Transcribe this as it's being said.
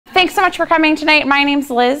Thanks so much for coming tonight. My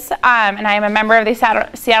name's Liz, and I am a member of the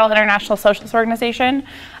Seattle International Socialist Organization.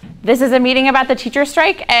 This is a meeting about the teacher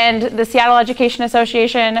strike, and the Seattle Education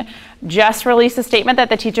Association just released a statement that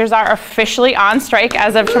the teachers are officially on strike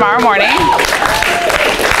as of tomorrow morning.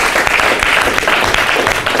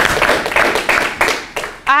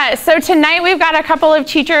 So tonight we've got a couple of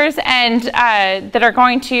teachers and that are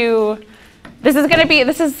going to, this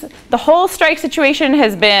is the whole strike situation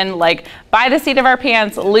has been like by the seat of our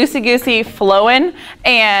pants, loosey-goosey, flowing,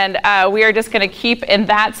 and we are just going to keep in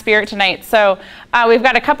that spirit tonight. So we've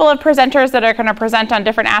got a couple of presenters that are going to present on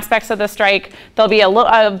different aspects of the strike. There'll be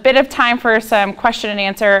a bit of time for some question and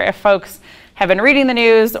answer if folks have been reading the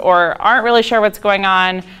news or aren't really sure what's going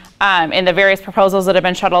on in the various proposals that have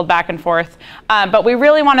been shuttled back and forth. But we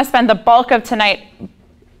really want to spend the bulk of tonight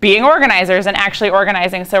being organizers and actually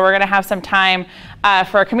organizing. So we're going to have some time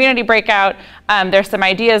for a community breakout. There's some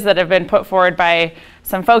ideas that have been put forward by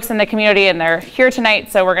some folks in the community, and they're here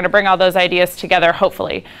tonight. So we're going to bring all those ideas together,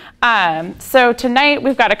 hopefully. So tonight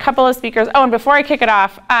we've got a couple of speakers. Oh, and before I kick it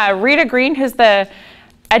off, Rita Green, who's the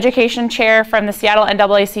education chair from the Seattle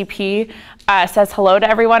NAACP, says hello to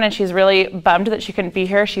everyone, and she's really bummed that she couldn't be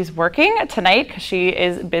here. She's working tonight because she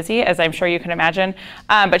is busy, as I'm sure you can imagine,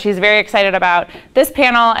 but she's very excited about this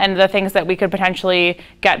panel and the things that we could potentially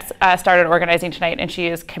get started organizing tonight, and she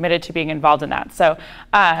is committed to being involved in that. So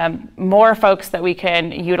more folks that we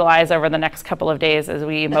can utilize over the next couple of days as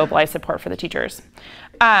we mobilize support for the teachers.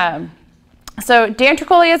 So Dan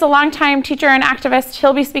Trocolli is a longtime teacher and activist.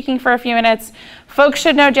 He'll be speaking for a few minutes. Folks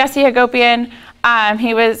should know Jesse Hagopian.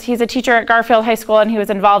 He's a teacher at Garfield High School, and he was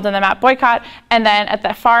involved in the MAP boycott. And then at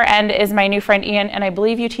the far end is my new friend Ian, and I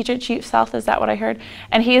believe you teach at Sealth, is that what I heard?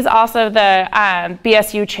 And he's also the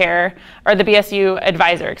BSU chair, or the BSU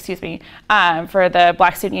advisor, excuse me, for the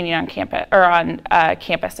Black Student Union on campus, or on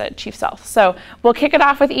campus at Sealth. So we'll kick it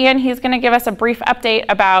off with Ian. He's going to give us a brief update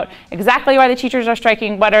about exactly why the teachers are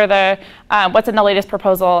striking, what's in the latest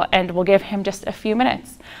proposal, and we'll give him just a few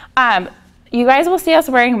minutes. You guys will see us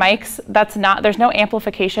wearing mics. There's no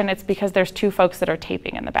amplification. It's because there's two folks that are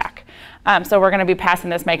taping in the back. So we're going to be passing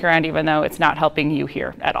this mic around even though it's not helping you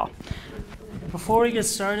hear at all. Before we get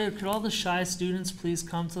started, could all the shy students please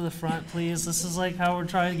come to the front, please? This is like how we're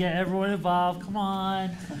trying to get everyone involved. Come on.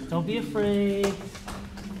 Don't be afraid.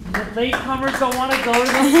 The latecomers don't want to go to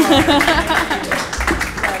the front.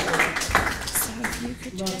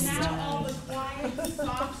 And now all the quiet,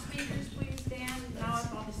 soft speakers, please stand. Now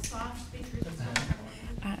if all the soft speakers.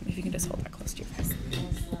 If you can just hold that close to your face.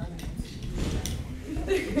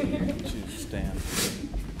 Stand.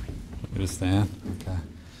 Just stand? Okay.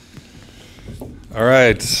 All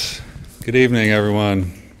right. Good evening,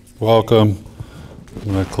 everyone. Welcome.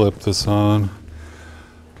 I'm going to clip this on.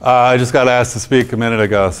 I just got asked to speak a minute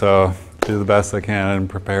ago, so do the best I can and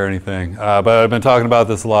prepare anything. But I've been talking about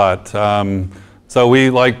this a lot. So we,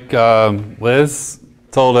 like Liz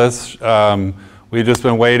told us, we've just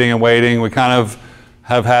been waiting and waiting. We kind of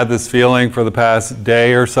have had this feeling for the past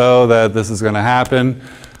day or so that this is going to happen.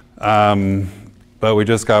 But we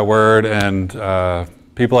just got word, and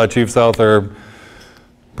people at Sealth are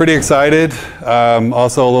pretty excited,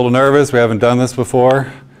 also a little nervous. We haven't done this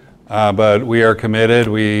before, but we are committed.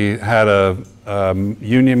 We had a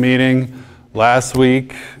union meeting last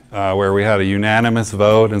week where we had a unanimous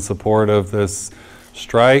vote in support of this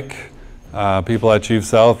strike. People at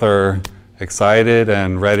Sealth are excited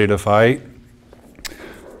and ready to fight.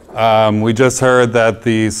 We just heard that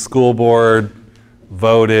the school board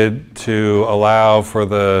voted to allow for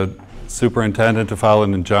the superintendent to file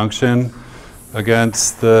an injunction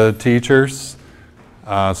against the teachers.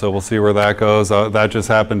 So we'll see where that goes. That just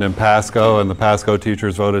happened in Pasco, and the Pasco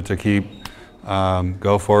teachers voted to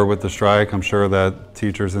go forward with the strike. I'm sure that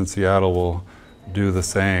teachers in Seattle will do the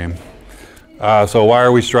same. So why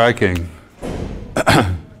are we striking?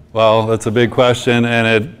 Well, that's a big question,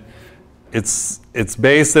 and it's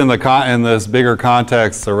based in this bigger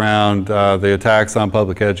context around the attacks on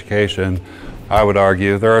public education, I would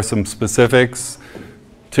argue. There are some specifics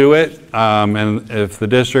to it, and if the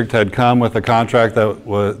district had come with a contract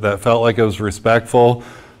that felt like it was respectful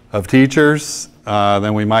of teachers,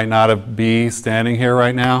 then we might not be standing here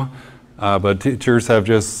right now. But teachers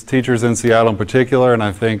in Seattle in particular, and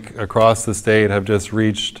I think across the state, have just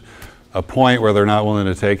reached a point where they're not willing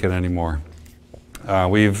to take it anymore.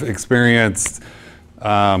 We've experienced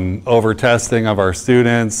over-testing of our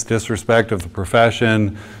students, disrespect of the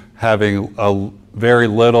profession, having a very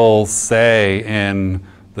little say in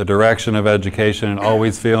the direction of education, and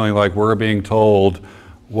always feeling like we're being told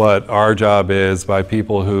what our job is by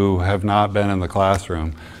people who have not been in the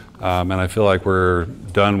classroom. And I feel like we're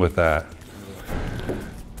done with that.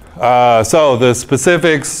 So the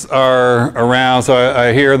specifics are around, so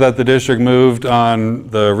I hear that the district moved on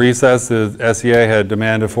the recess. The SEA had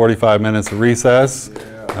demanded 45 minutes of recess.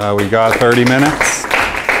 We got 30 minutes,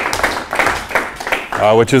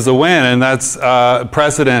 which is a win, and that's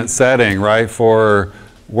precedent setting, right, for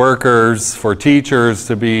workers, for teachers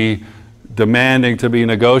to be demanding, to be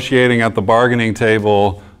negotiating at the bargaining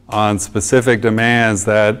table on specific demands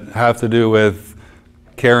that have to do with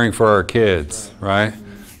caring for our kids, right?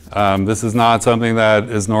 This is not something that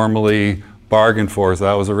is normally bargained for, so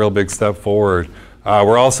that was a real big step forward.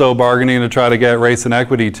 We're also bargaining to try to get race and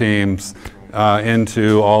equity teams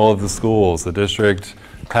into all of the schools. The district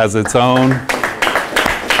has its own.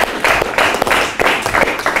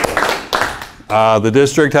 The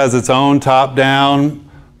district has its own top-down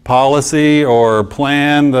policy or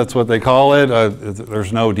plan, that's what they call it.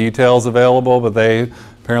 There's no details available, but they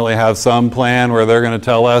apparently have some plan where they're going to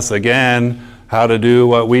tell us again how to do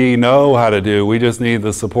what we know how to do. We just need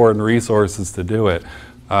the support and resources to do it.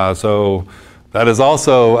 So that is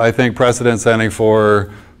also, I think, precedent setting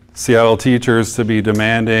for Seattle teachers to be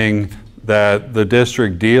demanding that the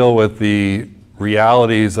district deal with the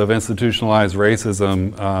realities of institutionalized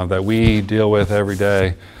racism that we deal with every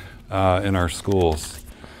day in our schools.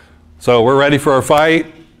 So we're ready for our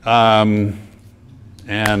fight, and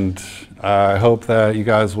I hope that you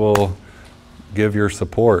guys will give your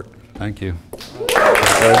support. Thank you.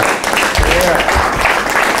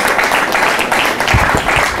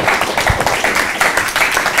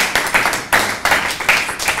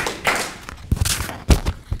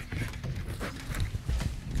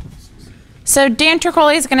 So Dan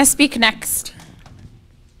Trocolli is going to speak next.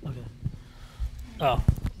 Okay. Oh.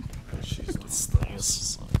 These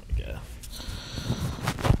things. Okay.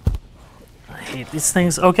 I hate these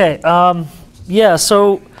things. Okay. Yeah.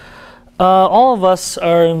 So all of us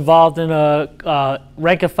are involved in a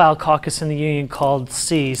rank and file caucus in the union called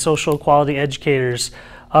SEE, Social Equality Educators,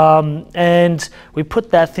 and we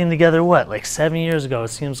put that thing together. What, like 7 years ago? It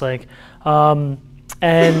seems like.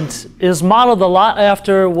 And is modeled a lot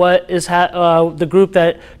after what is the group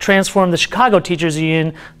that transformed the Chicago Teachers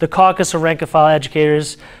Union, the Caucus of Rank and File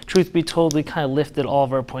Educators. Truth be told, we kind of lifted all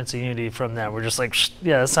of our points of unity from that. We're just like,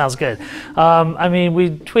 yeah, that sounds good. I mean,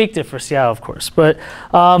 we tweaked it for Seattle, of course, but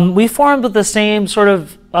we formed with the same sort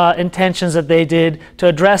of intentions that they did to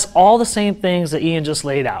address all the same things that Ian just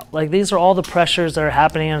laid out. Like, these are all the pressures that are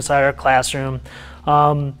happening inside our classroom.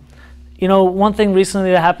 You know, one thing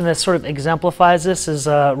recently that happened that sort of exemplifies this is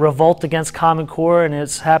revolt against Common Core, and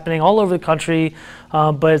it's happening all over the country,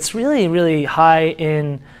 but it's really, really high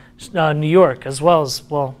in New York as well as,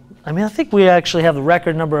 well, I mean, I think we actually have the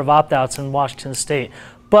record number of opt-outs in Washington State,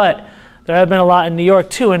 but there have been a lot in New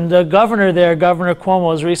York too, and the governor there, Governor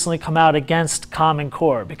Cuomo, has recently come out against Common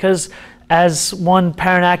Core because, as one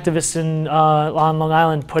parent activist on Long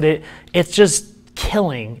Island put it, it's just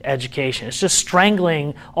killing education. It's just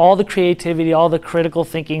strangling all the creativity, all the critical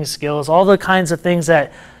thinking skills, all the kinds of things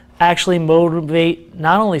that actually motivate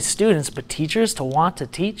not only students but teachers to want to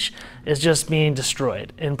teach is just being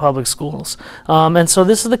destroyed in public schools. And so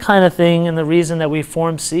this is the kind of thing, and the reason that we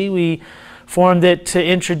formed SEE. We formed it to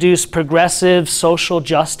introduce progressive social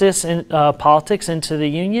justice and politics into the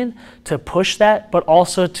union, to push that, but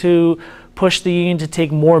also to push the union to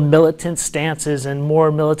take more militant stances and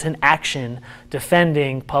more militant action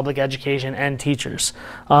defending public education and teachers.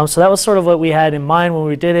 So that was sort of what we had in mind when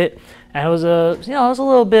we did it, and it was a, you know, it was a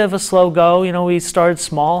little bit of a slow go. You know, we started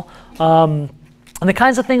small, and the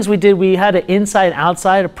kinds of things we did, we had an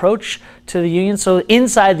inside-outside approach to the union. So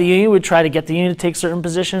inside the union, we'd try to get the union to take certain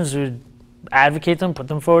positions. We'd advocate them, put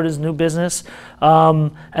them forward as new business.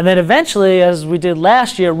 And then eventually, as we did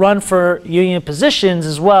last year, run for union positions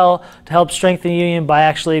as well to help strengthen the union by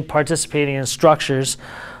actually participating in structures.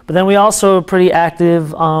 But then we also are pretty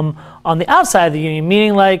active on the outside of the union,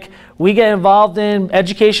 meaning like we get involved in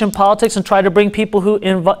education politics and try to bring people who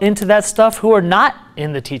into that stuff who are not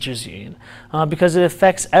in the teachers union, because it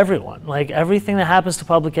affects everyone. Like, everything that happens to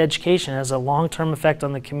public education has a long-term effect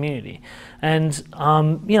on the community. And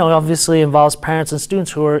you know, obviously involves parents and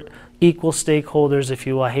students who are equal stakeholders, if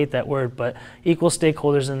you will. I hate that word, but equal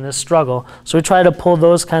stakeholders in this struggle. So we try to pull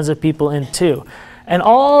those kinds of people in too. And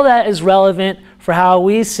all that is relevant for how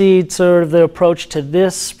we see sort of the approach to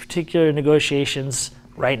this particular negotiations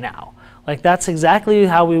right now. Like, that's exactly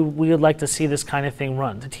how we would like to see this kind of thing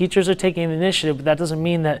run. The teachers are taking the initiative, but that doesn't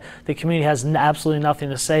mean that the community has absolutely nothing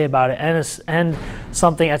to say about it and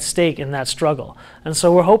something at stake in that struggle. And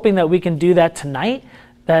so we're hoping that we can do that tonight,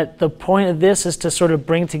 that the point of this is to sort of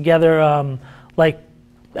bring together like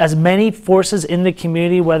as many forces in the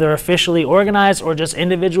community, whether officially organized or just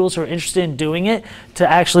individuals who are interested in doing it, to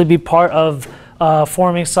actually be part of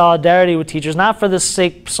forming solidarity with teachers, not for the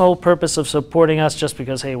sole purpose of supporting us just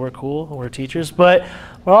because, hey, we're cool, we're teachers, but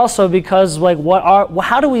also because, like,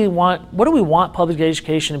 what do we want public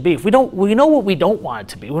education to be? If we know what we don't want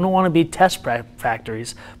it to be. We don't want to be test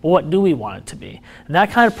factories, but what do we want it to be? And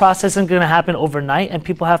that kind of process isn't going to happen overnight, and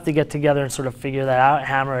people have to get together and sort of figure that out,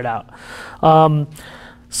 hammer it out.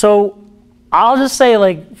 So I'll just say,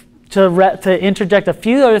 like, to interject a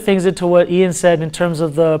few other things into what Ian said in terms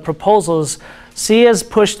of the proposals. C has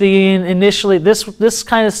pushed the union initially. This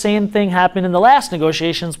kind of same thing happened in the last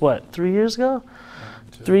negotiations. What, 3 years ago?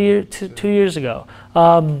 2 years ago,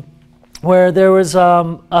 where there was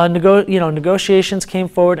negotiations came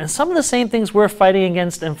forward, and some of the same things we're fighting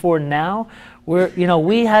against and for now,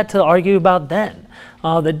 we had to argue about then.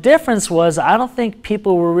 The difference was, I don't think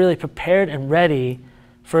people were really prepared and ready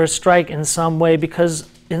for a strike in some way, because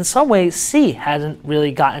in some way C hadn't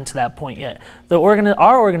really gotten to that point yet.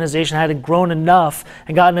 Our organization hadn't grown enough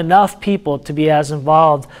and gotten enough people to be as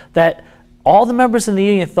involved that all the members in the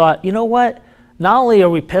union thought, you know what? Not only are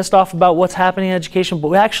we pissed off about what's happening in education, but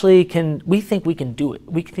we think we can do it.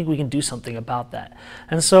 We think we can do something about that.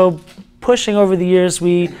 And so pushing over the years,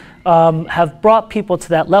 we have brought people to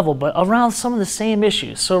that level, but around some of the same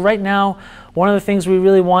issues. So right now, one of the things we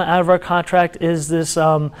really want out of our contract is this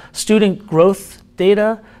student growth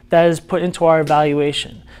data that is put into our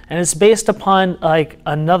evaluation. And it's based upon like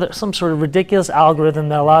some sort of ridiculous algorithm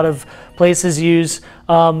that a lot of places use.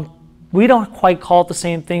 We don't quite call it the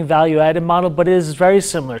same thing, value-added model, but it is very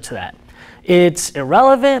similar to that. It's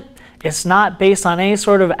irrelevant, it's not based on any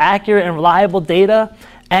sort of accurate and reliable data,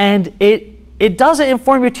 and it doesn't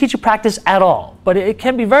inform your teacher practice at all, but it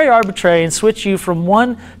can be very arbitrary and switch you from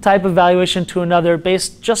one type of evaluation to another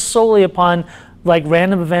based just solely upon like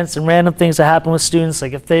random events and random things that happen with students,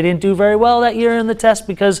 like if they didn't do very well that year in the test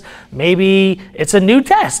because maybe it's a new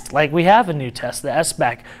test, like we have a new test, the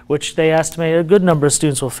SBAC, which they estimate a good number of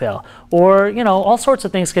students will fail. Or, all sorts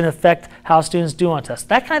of things can affect how students do on tests.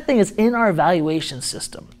 That kind of thing is in our evaluation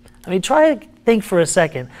system. I mean, try to think for a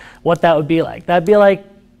second what that would be like. That'd be like,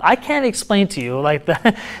 I can't explain to you, like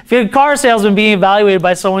if you're a car salesman being evaluated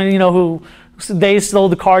by someone, who they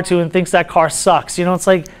sold the car to and thinks that car sucks, it's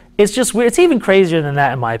like, it's just weird. It's even crazier than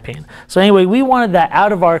that, in my opinion. So anyway, we wanted that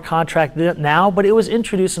out of our contract now, but it was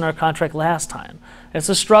introduced in our contract last time. It's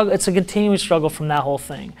a struggle. It's a continuing struggle from that whole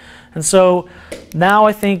thing. And so now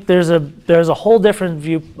I think there's a whole different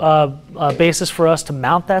basis for us to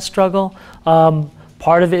mount that struggle.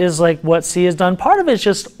 Part of it is like what C has done. Part of it is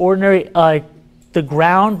just ordinary,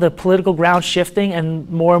 the political ground shifting, and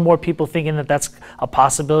more people thinking that that's a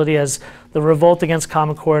possibility, as the revolt against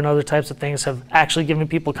Common Core and other types of things have actually given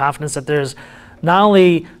people confidence that there's not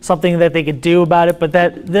only something that they could do about it, but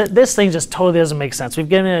that this thing just totally doesn't make sense. We've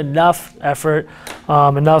given it enough effort,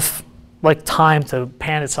 enough time to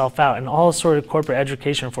pan itself out, and all sort of corporate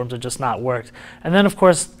education reforms have just not worked. And then, of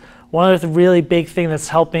course, one of the really big thing that's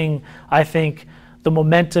helping, I think, the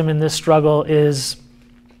momentum in this struggle is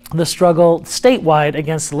the struggle statewide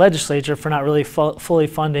against the legislature for not really fully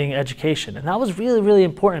funding education. And that was really, really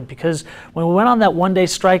important, because when we went on that one-day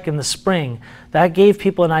strike in the spring, that gave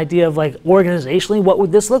people an idea of organizationally, what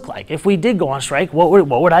would this look like? If we did go on strike, what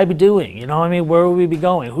would I be doing? Where would we be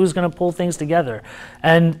going? Who's gonna pull things together?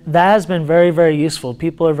 And that has been very, very useful.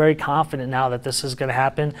 People are very confident now that this is gonna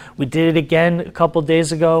happen. We did it again a couple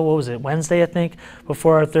days ago, what was it, Wednesday, I think,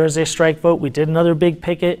 before our Thursday strike vote. We did another big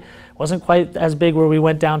picket. Wasn't quite as big where we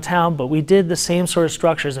went downtown, but we did the same sort of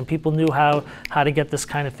structures, and people knew how to get this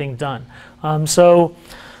kind of thing done. So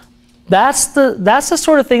that's the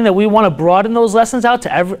sort of thing that we want to broaden those lessons out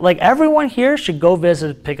to everyone here should go visit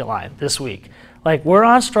a picket line this week. We're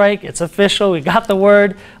on strike, it's official, we got the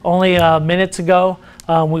word only a minute to go.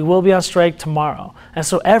 We will be on strike tomorrow. And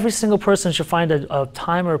so every single person should find a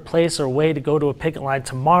time or a place or way to go to a picket line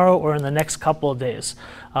tomorrow or in the next couple of days.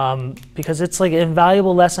 Because it's an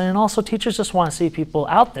invaluable lesson, and also teachers just want to see people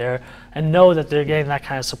out there and know that they're getting that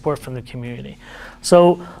kind of support from the community.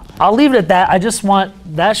 So I'll leave it at that.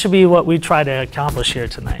 That should be what we try to accomplish here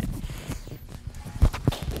tonight.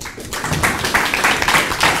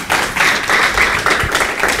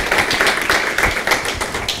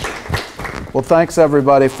 Well, thanks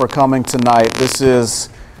everybody for coming tonight. This is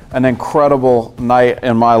an incredible night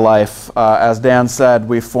in my life. As Dan said,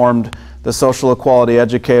 we formed the Social Equality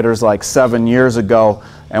Educators 7 years ago,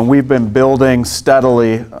 and we've been building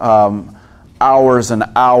steadily hours and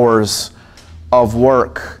hours of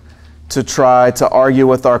work to try to argue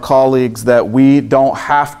with our colleagues that we don't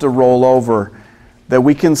have to roll over, that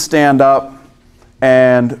we can stand up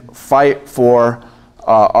and fight for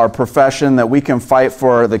our profession, that we can fight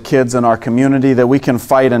for the kids in our community, that we can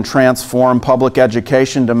fight and transform public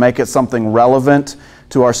education to make it something relevant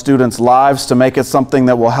to our students' lives, to make it something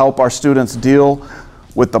that will help our students deal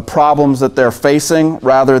with the problems that they're facing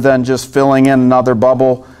rather than just filling in another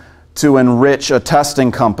bubble to enrich a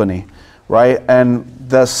testing company, right? And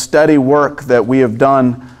the steady work that we have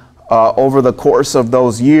done over the course of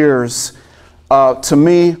those years, to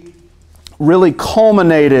me, really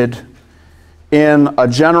culminated in a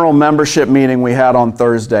general membership meeting we had on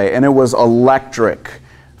Thursday, and it was electric.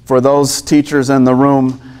 For those teachers in the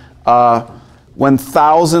room, when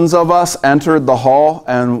thousands of us entered the hall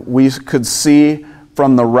and we could see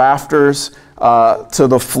from the rafters to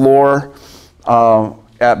the floor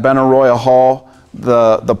at Benaroya Hall,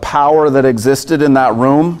 the power that existed in that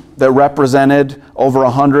room that represented over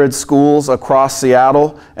 100 schools across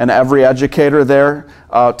Seattle and every educator there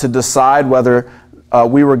to decide whether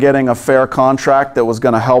we were getting a fair contract that was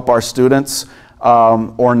going to help our students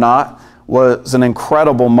or not, was an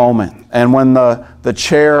incredible moment. And when the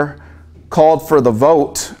chair called for the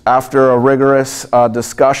vote after a rigorous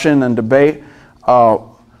discussion and debate,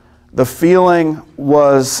 the feeling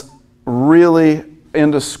was really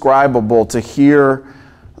indescribable to hear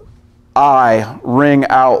 "I" ring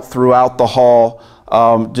out throughout the hall,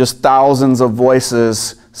 just thousands of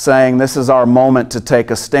voices saying this is our moment to take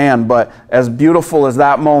a stand. But as beautiful as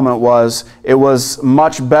that moment was, it was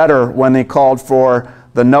much better when they called for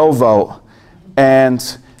the no vote,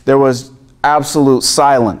 and there was absolute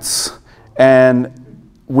silence. And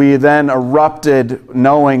we then erupted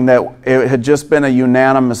knowing that it had just been a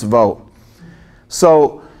unanimous vote.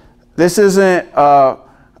 So this isn't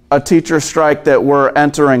a teacher strike that we're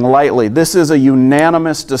entering lightly. This is a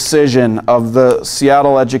unanimous decision of the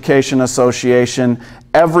Seattle Education Association.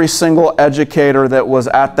 Every single educator that was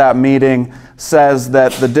at that meeting says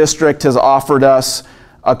that the district has offered us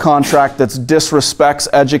a contract that disrespects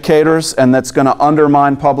educators and that's going to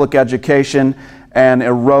undermine public education and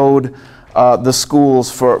erode the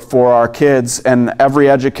schools for our kids. And every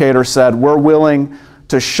educator said, we're willing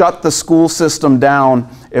to shut the school system down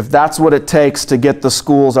if that's what it takes to get the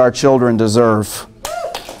schools our children deserve.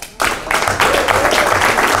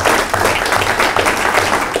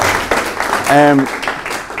 And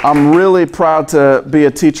I'm really proud to be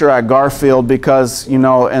a teacher at Garfield because, you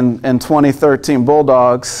know, in 2013,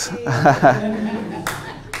 Bulldogs,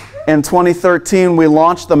 in 2013 we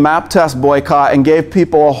launched the map test boycott and gave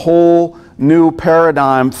people a whole new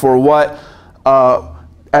paradigm for what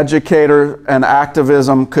educator and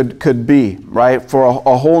activism could be, right? For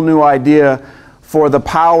a whole new idea for the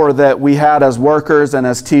power that we had as workers and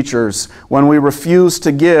as teachers when we refused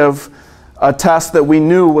to give a test that we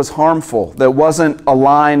knew was harmful, that wasn't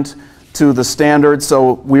aligned to the standards.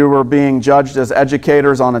 So we were being judged as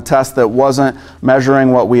educators on a test that wasn't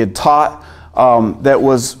measuring what we had taught, that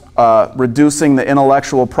was reducing the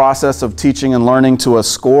intellectual process of teaching and learning to a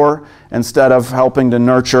score instead of helping to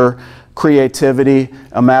nurture creativity,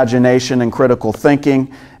 imagination, and critical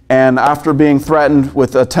thinking. And after being threatened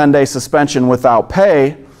with a 10-day suspension without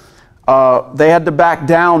pay, they had to back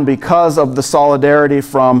down because of the solidarity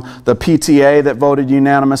from the PTA that voted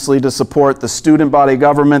unanimously to support, the student body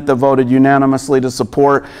government that voted unanimously to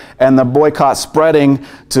support, and the boycott spreading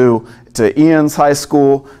to Ian's high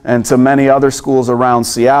school and to many other schools around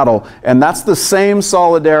Seattle. And that's the same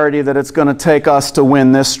solidarity that it's going to take us to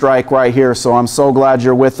win this strike right here. So I'm so glad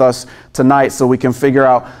you're with us tonight so we can figure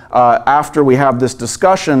out, after we have this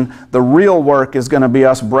discussion, the real work is going to be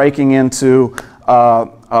us breaking into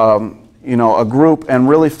you know, a group and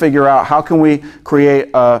really figure out how can we create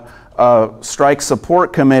a strike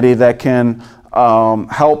support committee that can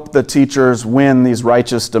help the teachers win these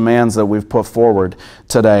righteous demands that we've put forward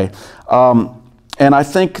today. And I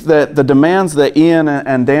think that the demands that Ian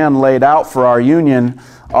and Dan laid out for our union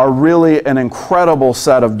are really an incredible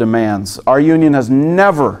set of demands. Our union has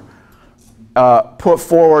never put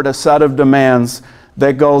forward a set of demands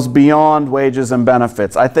that goes beyond wages and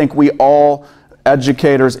benefits. I think we all,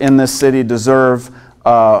 educators in this city, deserve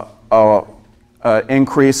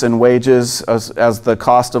increase in wages as the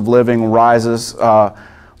cost of living rises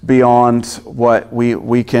beyond what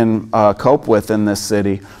we can cope with in this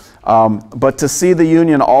city. But to see the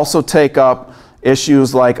union also take up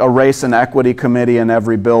issues like a race and equity committee in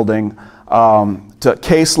every building, to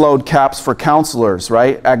caseload caps for counselors,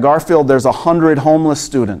 right? At Garfield, there's 100 homeless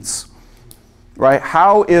students, right?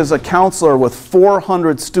 How is a counselor with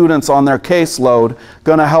 400 students on their caseload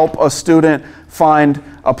going to help a student find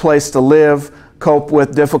a place to live, cope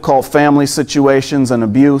with difficult family situations and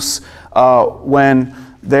abuse when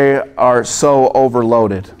they are so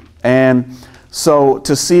overloaded? And So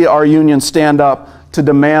to see our union stand up to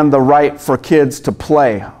demand the right for kids to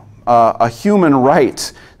play, a human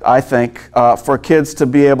right, I think, for kids to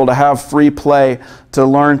be able to have free play, to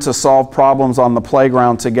learn to solve problems on the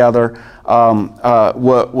playground together,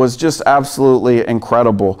 was just absolutely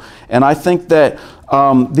incredible. And I think that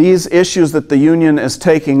these issues that the union is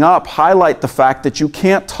taking up highlight the fact that you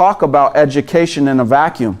can't talk about education in a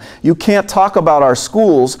vacuum. You can't talk about our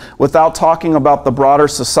schools without talking about the broader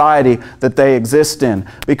society that they exist in.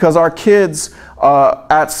 Because our kids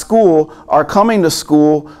at school are coming to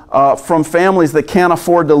school from families that can't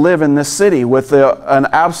afford to live in this city with an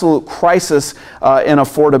absolute crisis in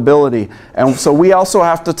affordability. And so we also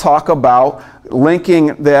have to talk about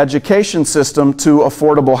linking the education system to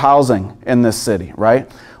affordable housing in this city, right?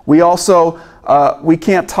 We also, we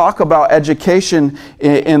can't talk about education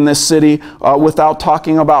in this city without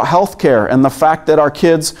talking about healthcare and the fact that our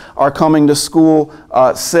kids are coming to school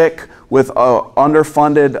sick with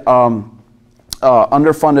underfunded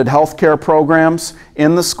healthcare programs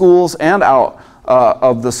in the schools and out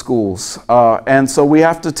of the schools. And so we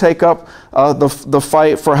have to take up the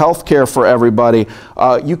fight for health care for everybody.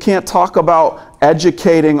 You can't talk about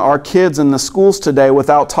educating our kids in the schools today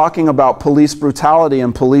without talking about police brutality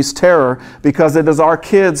and police terror, because it is our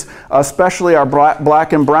kids, especially our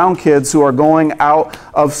black and brown kids, who are going out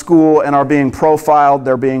of school and are being profiled,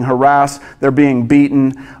 they're being harassed, they're being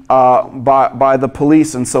beaten by the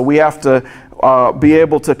police. And so we have to be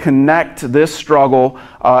able to connect this struggle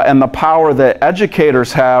and the power that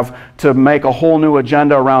educators have to make a whole new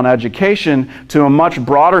agenda around education to a much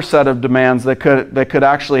broader set of demands that could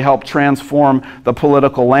actually help transform the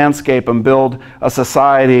political landscape and build a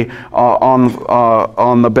society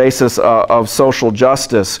on the basis of social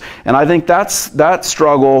justice. And I think that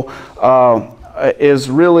struggle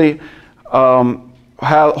is really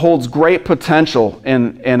holds great potential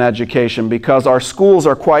in education, because our schools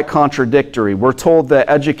are quite contradictory. We're told that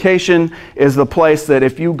education is the place that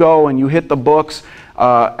if you go and you hit the books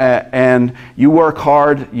and you work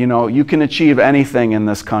hard, you know, you can achieve anything in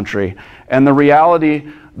this country. And the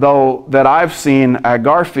reality, though, that I've seen at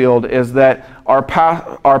Garfield is that our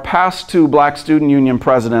past two Black Student Union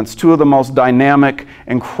presidents, two of the most dynamic,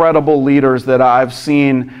 incredible leaders that I've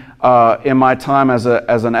seen in my time as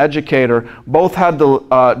an educator, both had to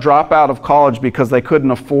drop out of college because they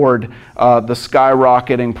couldn't afford the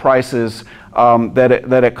skyrocketing prices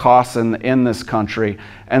that it costs in this country.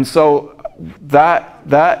 And so that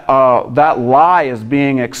lie is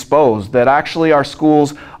being exposed, that actually our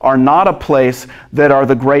schools are not a place that are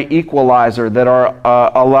the great equalizer, that are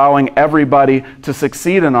allowing everybody to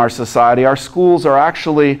succeed in our society. Our schools are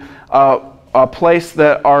actually a place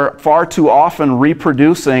that are far too often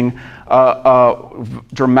reproducing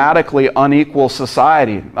dramatically unequal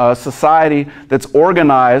society, a society that's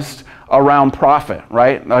organized around profit,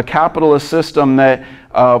 right? A capitalist system that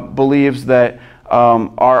believes that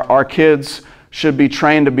our kids should be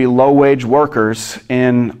trained to be low-wage workers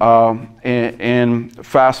in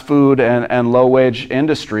fast food and low-wage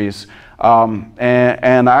industries.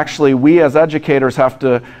 And actually, we as educators have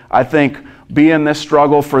to, I think, be in this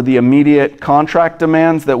struggle for the immediate contract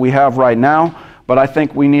demands that we have right now, but I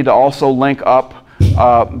think we need to also link up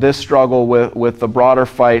this struggle with the broader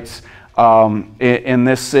fights in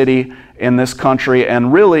this city, in this country,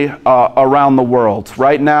 and really around the world.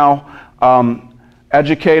 Right now,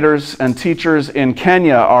 educators and teachers in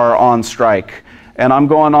Kenya are on strike, and I'm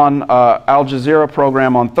going on Al Jazeera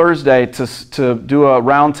program on Thursday to do a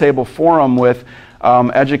roundtable forum with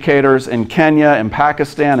educators in Kenya and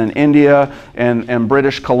Pakistan and India and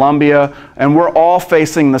British Columbia, and we're all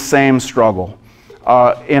facing the same struggle.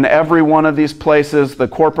 In every one of these places, the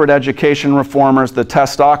corporate education reformers, the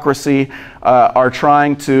testocracy, are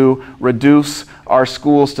trying to reduce our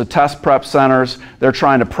schools to test prep centers. They're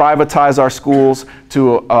trying to privatize our schools,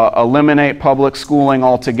 to eliminate public schooling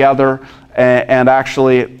altogether, and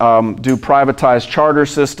actually do privatized charter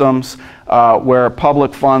systems where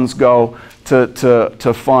public funds go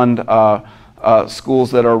to fund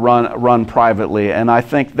schools that are run privately. And I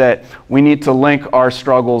think that we need to link our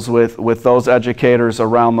struggles with those educators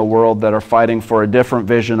around the world that are fighting for a different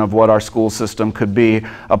vision of what our school system could be,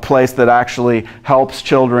 a place that actually helps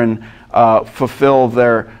children fulfill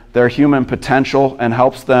their human potential and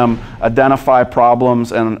helps them identify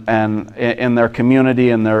problems and in their community,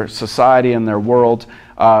 in their society, in their world,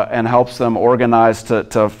 and helps them organize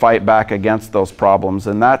to fight back against those problems.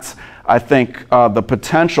 And that's, I think, the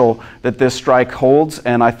potential that this strike holds.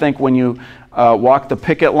 And I think when you walk the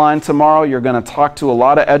picket line tomorrow, you're going to talk to a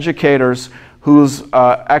lot of educators whose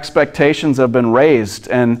expectations have been raised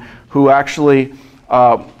and who actually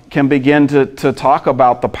can begin to talk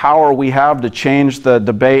about the power we have to change the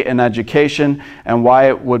debate in education and why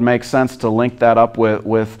it would make sense to link that up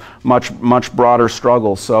with much broader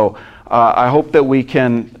struggles. So I hope that we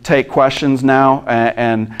can take questions now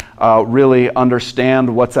and really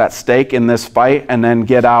understand what's at stake in this fight, and then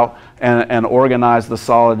get out and organize the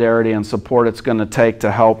solidarity and support it's going to take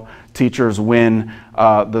to help teachers win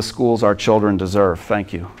the schools our children deserve.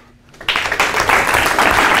 Thank you.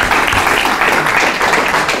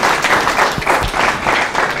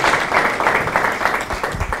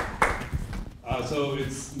 So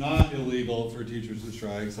it's not illegal for teachers to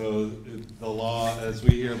strike. So the law, as we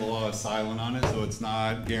hear, the law is silent on it, so it's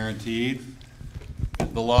not guaranteed.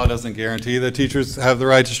 The law doesn't guarantee that teachers have the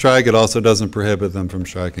right to strike. It also doesn't prohibit them from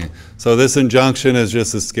striking. So this injunction is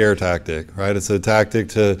just a scare tactic, right? It's a tactic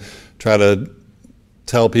to try to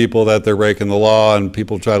tell people that they're breaking the law, and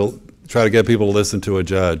people try to get people to listen to a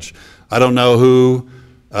judge. I don't know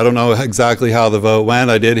exactly how the vote went.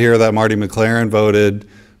 I did hear that Marty McLaren voted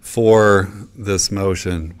for this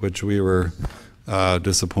motion, which we were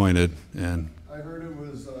disappointed in. I heard it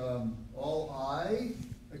was all aye,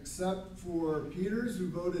 except for Peters, who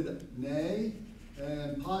voted nay,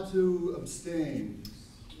 and Patu abstained.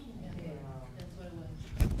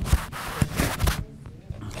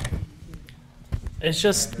 It's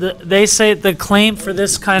just they say the claim for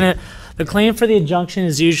this the claim for the injunction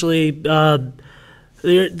is usually the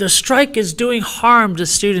strike is doing harm to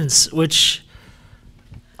students, which,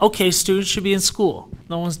 okay, students should be in school.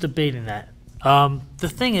 No one's debating that. The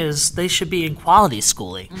thing is, they should be in quality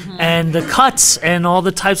schooling, and the cuts and all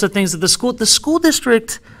the types of things that the school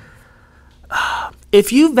district.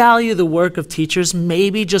 If you value the work of teachers,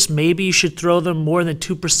 maybe, just maybe, you should throw them more than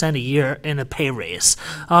 2% a year in a pay raise.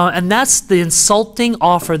 And that's the insulting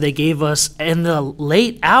offer they gave us in the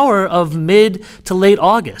late hour of mid to late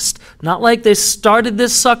August. Not like they started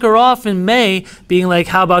this sucker off in May being like,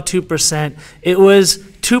 how about 2%? It was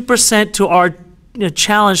 2% to our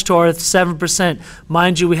challenge to our 7%.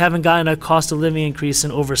 Mind you, we haven't gotten a cost of living increase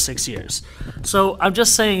in over 6 years. So I'm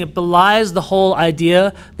just saying it belies the whole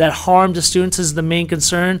idea that harm to students is the main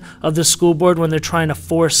concern of the school board when they're trying to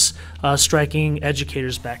force striking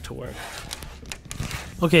educators back to work.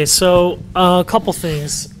 Okay, so a couple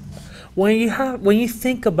things. When you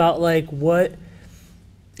think about like what,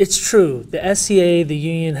 it's true, the SEA, the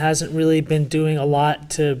union, hasn't really been doing a lot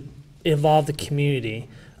to involve the community.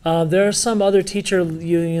 There are some other teacher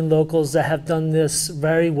union locals that have done this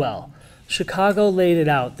very well. Chicago laid it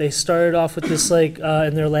out. They started off with this like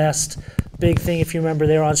in their last big thing, if you remember,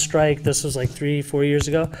 they were on strike. This was like 3-4 years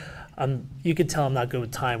ago. You could tell I'm not good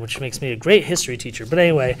with time, which makes me a great history teacher. But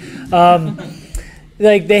anyway,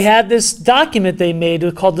 like they had this document they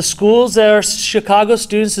made called "The Schools That Our Chicago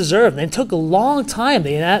Students Deserve." And it took a long time.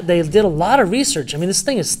 They did a lot of research. I mean, this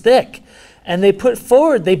thing is thick. And they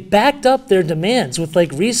they backed up their demands with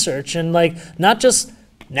like research, and like not just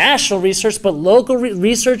national research, but local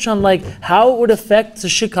research on like how it would affect the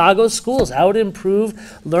Chicago schools, how it would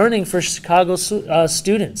improve learning for Chicago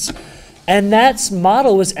students. And that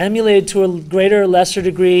model was emulated to a greater or lesser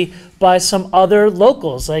degree by some other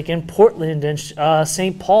locals, like in Portland and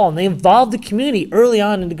St. Paul, and they involved the community early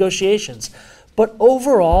on in negotiations. But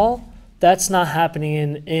overall, that's not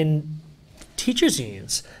happening in teachers'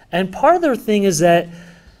 unions. And part of the thing is that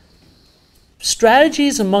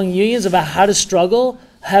strategies among unions about how to struggle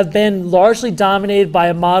have been largely dominated by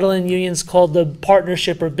a model in unions called the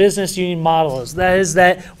partnership or business union model. That is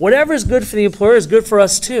that whatever is good for the employer is good for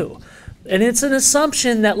us too. And it's an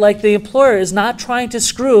assumption that like the employer is not trying to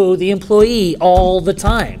screw the employee all the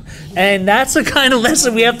time. And that's the kind of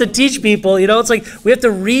lesson we have to teach people. You know, it's like we have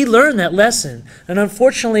to relearn that lesson. And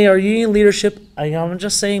unfortunately, our union leadership, I'm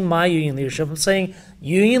just saying my union leadership, I'm saying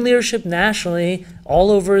union leadership nationally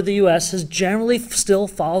all over the US has generally still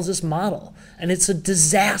follows this model. And it's a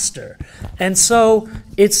disaster. And so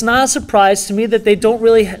it's not a surprise to me that they don't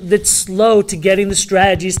really, that's slow to getting the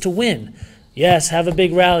strategies to win. Yes, have a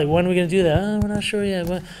big rally. When are we going to do that? Oh, we're not sure yet.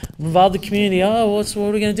 Involve the community. Oh, what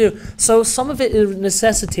are we going to do? So some of it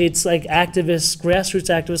necessitates like activists, grassroots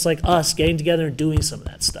activists like us getting together and doing some of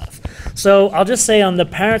that stuff. So I'll just say on the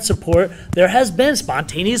parent support, there has been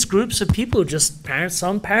spontaneous groups of people who just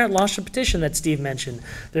some parent launched a petition that Steve mentioned.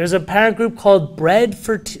 There's a parent group called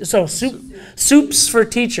Soups for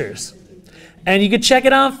Teachers. And you could check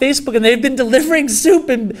it out on Facebook, and they've been delivering soup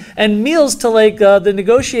and meals to like the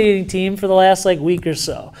negotiating team for the last like week or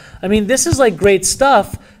so. I mean, this is like great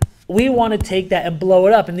stuff. We want to take that and blow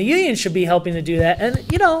it up, and the union should be helping to do that. And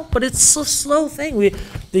you know, but it's a slow thing.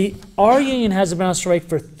 Our union has been on strike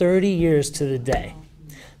for 30 years to the day.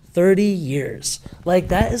 30 years. Like,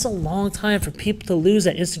 that is a long time for people to lose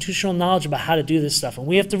that institutional knowledge about how to do this stuff, and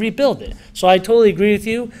we have to rebuild it. So I totally agree with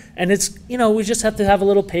you, and it's, you know, we just have to have a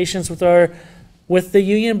little patience with the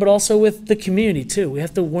union, but also with the community too. We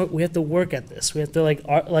have to work at this. We have to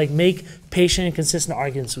like make patient and consistent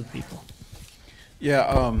arguments with people.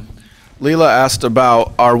 Yeah, Leela asked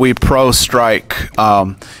about, are we pro-strike?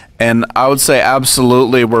 And I would say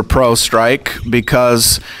absolutely we're pro-strike,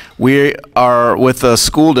 because we are with a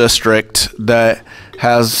school district that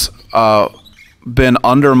has been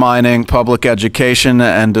undermining public education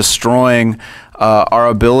and destroying our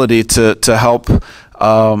ability to help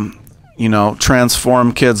you know,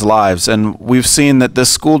 transform kids' lives. And we've seen that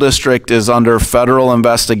this school district is under federal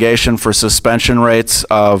investigation for suspension rates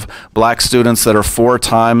of black students that are 4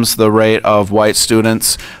 times the rate of white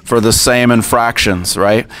students for the same infractions,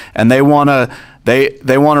 right? And they want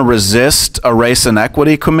to resist a race and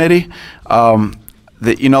equity committee.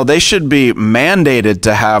 You know, they should be mandated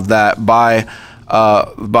to have that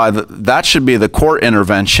that should be the court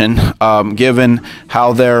intervention, given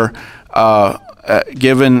how they're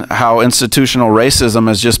given how institutional racism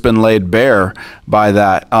has just been laid bare by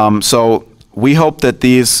that. So we hope that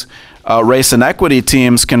these race and equity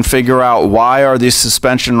teams can figure out why are these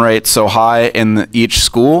suspension rates so high in each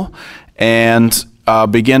school, and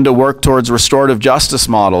begin to work towards restorative justice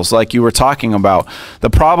models like you were talking about. The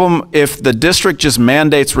problem, if the district just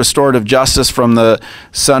mandates restorative justice from the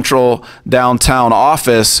central downtown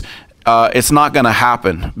office, it's not going to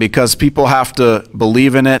happen, because people have to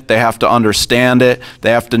believe in it, they have to understand it, they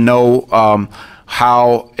have to know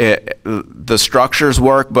how the structures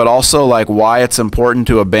work, but also like why it's important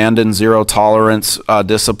to abandon zero tolerance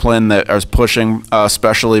discipline that is pushing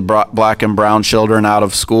especially black and brown children out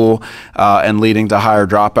of school and leading to higher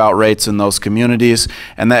dropout rates in those communities.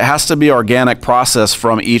 And that has to be an organic process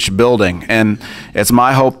from each building. And it's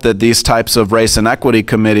my hope that these types of race and equity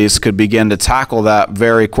committees could begin to tackle that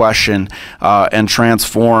very question and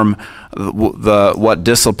transform what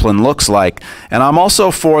discipline looks like. And I'm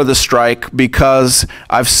also for the strike because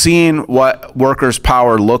I've seen what workers'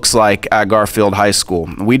 power looks like at Garfield High School.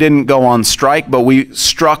 We didn't go on strike, but we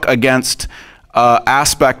struck against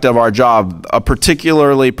aspect of our job, a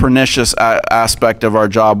particularly pernicious aspect of our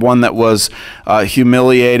job, one that was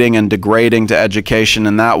humiliating and degrading to education,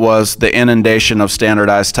 and that was the inundation of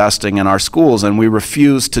standardized testing in our schools, and we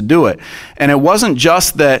refused to do it. And it wasn't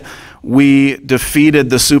just that we defeated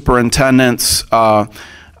the superintendent's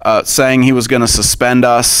saying he was going to suspend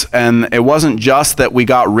us, and it wasn't just that we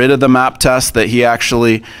got rid of the MAP test, that he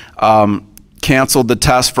actually canceled the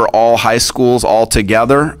test for all high schools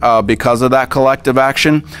altogether because of that collective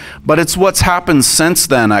action, but it's what's happened since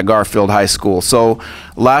then at Garfield High School. So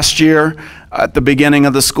last year, at the beginning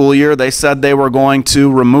of the school year, they said they were going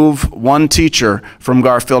to remove 1 teacher from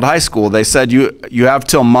Garfield High School. They said you have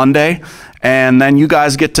till Monday, and then you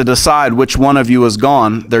guys get to decide which one of you is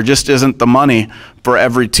gone. There just isn't the money for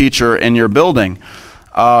every teacher in your building.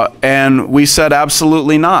 And we said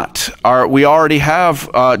absolutely not. We already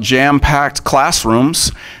have jam-packed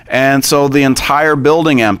classrooms, and so the entire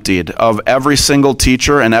building emptied of every single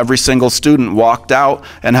teacher, and every single student walked out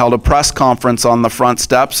and held a press conference on the front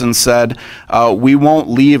steps and said, we won't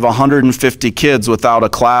leave 150 kids without a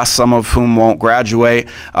class, some of whom won't graduate.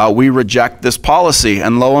 We reject this policy.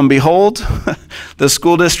 And lo and behold, the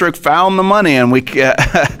school district found the money, and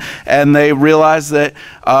and they realized that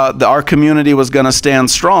our community was going to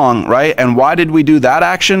stand strong, right? And why did we do that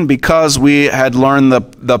action? Because we had learned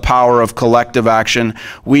the power of collective action.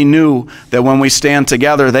 We knew that when we stand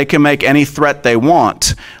together, they can make any threat they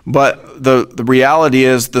want, but the reality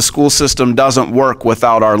is the school system doesn't work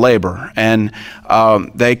without our labor, and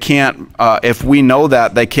they can't, if we know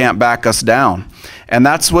that, they can't back us down. And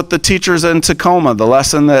that's what the teachers in Tacoma, the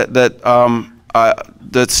lesson that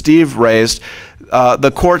Steve raised,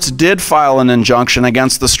 the courts did file an injunction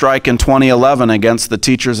against the strike in 2011 against the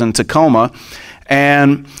teachers in Tacoma,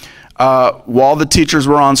 and while the teachers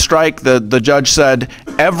were on strike, the judge said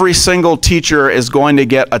every single teacher is going to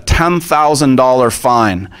get a $10,000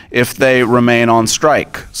 fine if they remain on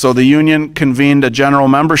strike. So the union convened a general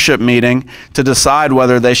membership meeting to decide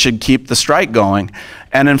whether they should keep the strike going.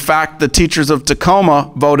 And in fact, the teachers of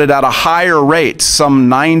Tacoma voted at a higher rate, some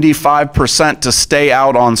 95%, to stay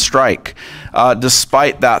out on strike,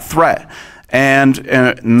 despite that threat.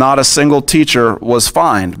 And not a single teacher was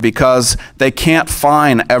fined, because they can't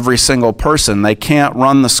fine every single person. They can't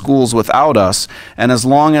run the schools without us. And as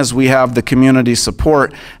long as we have the community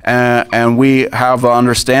support and we have an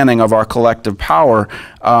understanding of our collective power,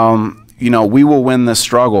 we will win this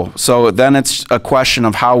struggle. So then it's a question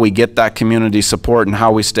of how we get that community support and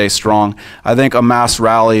how we stay strong. I think a mass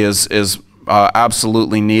rally is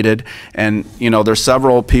absolutely needed. And, there's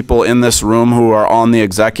several people in this room who are on the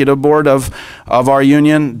executive board of our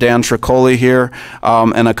union. Dan Trocolli here,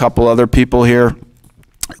 and a couple other people here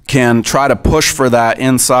can try to push for that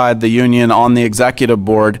inside the union on the executive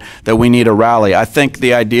board, that we need a rally. I think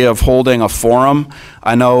the idea of holding a forum,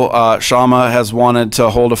 I know Shama has wanted to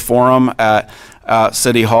hold a forum at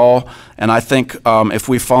City Hall, and I think if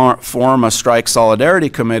we form a strike solidarity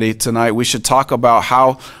committee tonight, we should talk about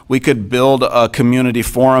how we could build a community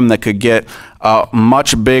forum that could get a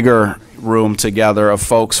much bigger room together of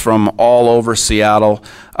folks from all over Seattle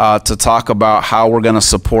to talk about how we're going to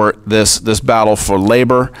support this battle for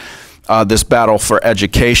labor, this battle for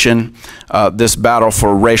education, this battle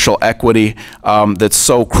for racial equity that's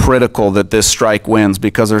so critical that this strike wins,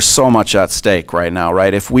 because there's so much at stake right now,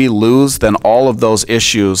 right? If we lose, then all of those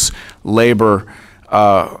issues, labor,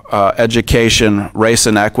 education, race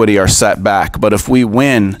and equity, are set back. But if we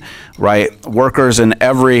win, right, workers in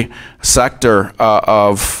every sector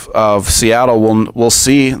of Seattle will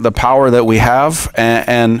see the power that we have,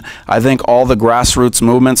 and I think all the grassroots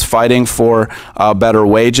movements fighting for better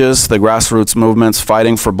wages, the grassroots movements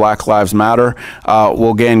fighting for Black Lives Matter,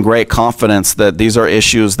 will gain great confidence that these are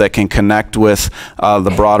issues that can connect with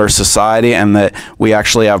the broader society, and that we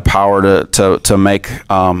actually have power to make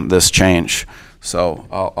this change. So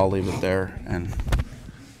I'll leave it there. And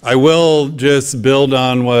I will just build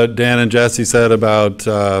on what Dan and Jesse said about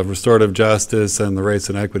restorative justice and the race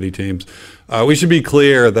and equity teams. We should be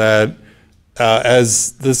clear that,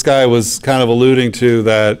 as this guy was kind of alluding to,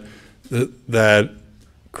 that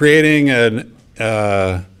creating an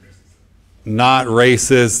not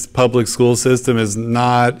racist public school system is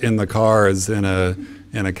not in the cards in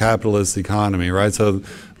a capitalist economy, right? So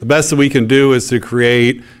the best that we can do is to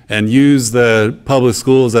create and use the public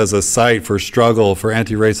schools as a site for struggle, for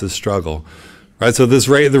anti-racist struggle, right? So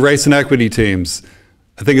the race and equity teams,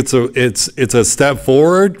 I think it's a step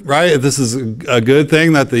forward, right? This is a good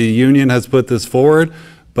thing that the union has put this forward,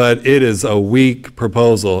 but it is a weak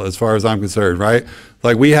proposal as far as I'm concerned, right?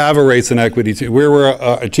 Like, we have a race and equity team. We were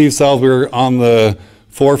at Chief Sealth, we were on the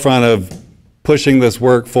forefront of pushing this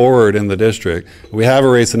work forward in the district. We have a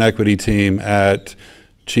race and equity team at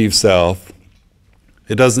Chief Sealth.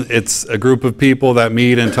 It's a group of people that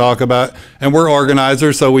meet and talk about, and we're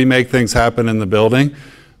organizers, so we make things happen in the building.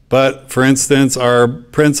 But for instance, our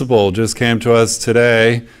principal just came to us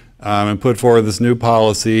today and put forward this new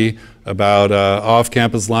policy about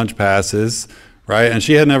off-campus lunch passes, right? And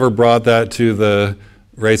she had never brought that to the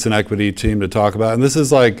race and equity team to talk about. And this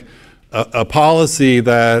is like a policy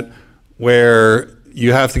where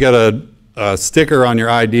you have to get a sticker on your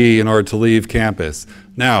ID in order to leave campus.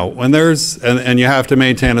 Now, when and you have to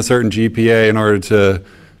maintain a certain GPA in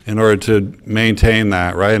order to maintain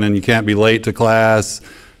that, right? And then you can't be late to class,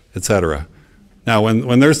 etc. Now,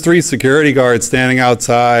 when there's 3 security guards standing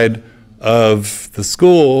outside of the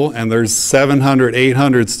school, and there's 700,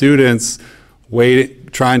 800 students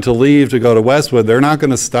trying to leave to go to Westwood, they're not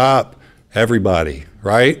going to stop everybody,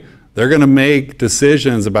 right? They're going to make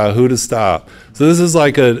decisions about who to stop. So this is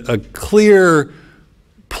like a clear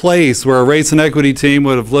place where a race and equity team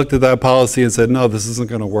would have looked at that policy and said, no, this isn't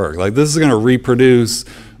going to work. Like, this is going to reproduce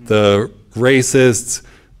the racist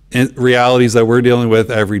realities that we're dealing with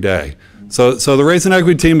every day. So the race and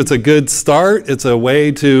equity team, it's a good start. It's a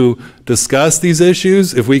way to discuss these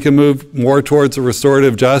issues if we can move more towards a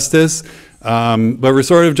restorative justice. But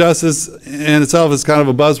restorative justice in itself is kind of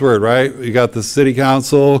a buzzword, right? You got the city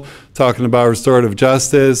council talking about restorative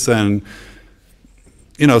justice, and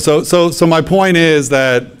so my point is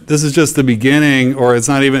that this is just the beginning, or it's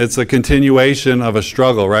not even, it's a continuation of a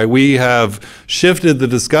struggle, right? We have shifted the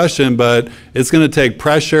discussion, but it's going to take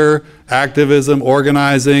pressure, activism,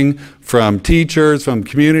 organizing from teachers, from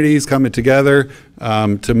communities coming together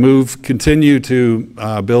to continue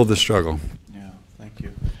to build the struggle.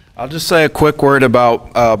 I'll just say a quick word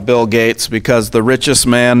about Bill Gates, because the richest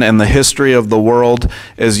man in the history of the world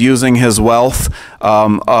is using his wealth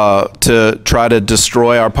to try to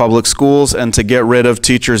destroy our public schools and to get rid of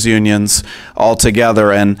teachers' unions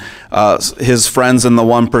altogether. And his friends in the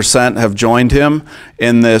 1% have joined him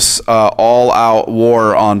in this all-out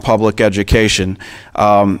war on public education.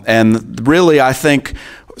 And really, I think,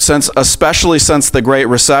 especially since the Great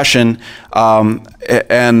Recession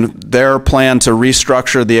and their plan to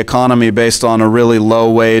restructure the economy based on a really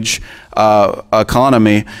low-wage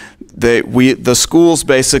economy, the schools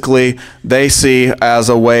basically, they see as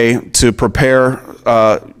a way to prepare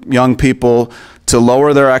young people to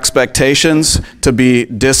lower their expectations, to be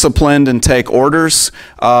disciplined and take orders,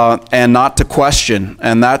 and not to question.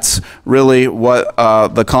 And that's really what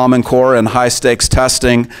the Common Core and high-stakes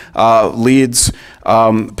testing leads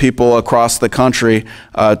people across the country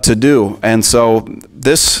to do. And so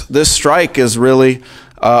this strike is really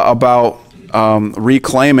about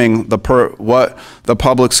reclaiming what the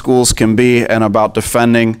public schools can be, and about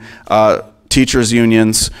defending teachers'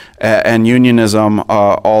 unions and unionism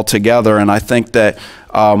altogether. And I think that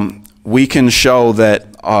we can show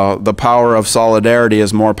that the power of solidarity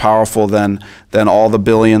is more powerful than all the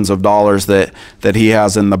billions of dollars that he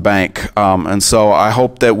has in the bank. And so I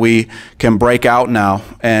hope that we can break out now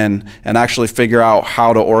and actually figure out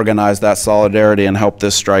how to organize that solidarity and help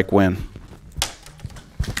this strike win.